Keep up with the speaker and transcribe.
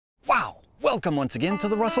Welcome once again to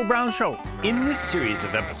the Russell Brown Show. In this series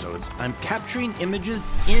of episodes, I'm capturing images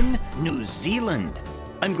in New Zealand.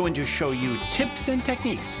 I'm going to show you tips and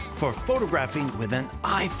techniques for photographing with an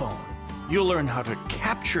iPhone. You'll learn how to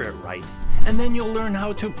capture it right, and then you'll learn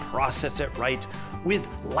how to process it right with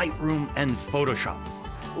Lightroom and Photoshop.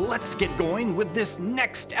 Let's get going with this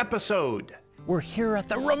next episode. We're here at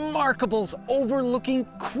the Remarkables overlooking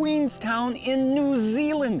Queenstown in New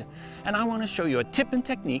Zealand. And I want to show you a tip and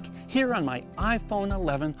technique here on my iPhone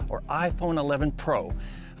 11 or iPhone 11 Pro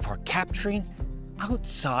for capturing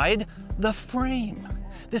outside the frame.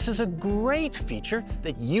 This is a great feature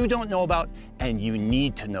that you don't know about, and you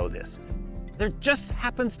need to know this. There just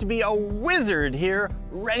happens to be a wizard here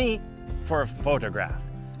ready for a photograph.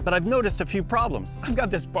 But I've noticed a few problems. I've got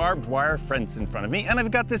this barbed wire fence in front of me, and I've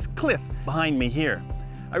got this cliff behind me here.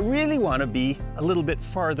 I really want to be a little bit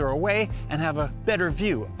farther away and have a better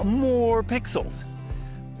view, more pixels.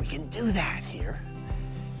 We can do that here.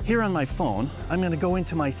 Here on my phone, I'm going to go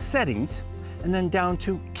into my settings and then down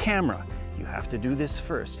to camera. You have to do this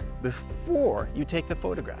first before you take the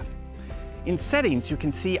photograph. In settings, you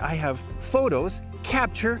can see I have photos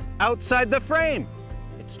capture outside the frame.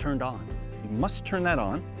 It's turned on. You must turn that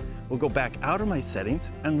on. We'll go back out of my settings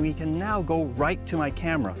and we can now go right to my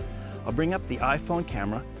camera. I'll bring up the iPhone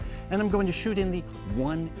camera and I'm going to shoot in the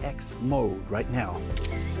 1x mode right now.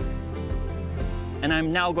 And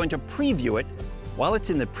I'm now going to preview it. While it's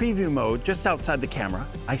in the preview mode just outside the camera,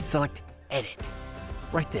 I select edit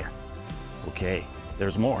right there. Okay,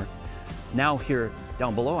 there's more. Now here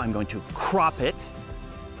down below, I'm going to crop it.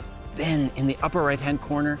 Then in the upper right-hand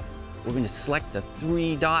corner, we're going to select the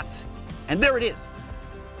 3 dots and there it is.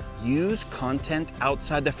 Use content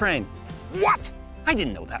outside the frame. What? I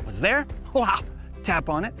didn't know that was there. Wow. Tap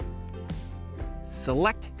on it.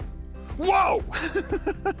 Select. Whoa!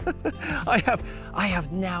 I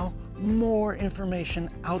have now more information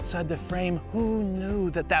outside the frame. Who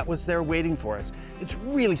knew that that was there waiting for us? It's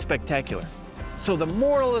really spectacular. So the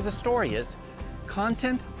moral of the story is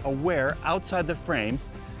content aware outside the frame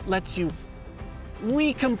lets you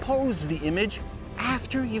recompose the image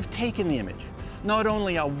after you've taken the image. Not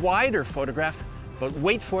only a wider photograph, but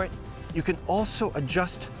wait for it, you can also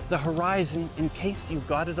adjust the horizon in case you've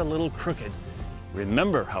got it a little crooked.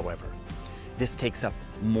 Remember, however, this takes up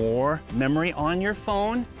more memory on your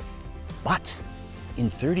phone, but in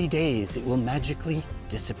 30 days, it will magically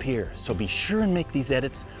disappear. So be sure and make these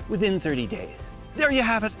edits within 30 days. There you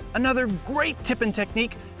have it, another great tip and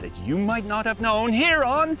technique that you might not have known here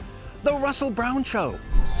on The Russell Brown Show.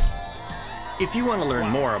 If you want to learn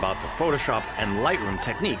more about the Photoshop and Lightroom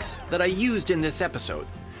techniques that I used in this episode,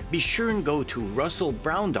 be sure and go to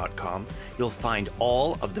russellbrown.com. You'll find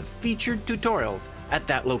all of the featured tutorials at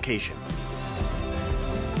that location.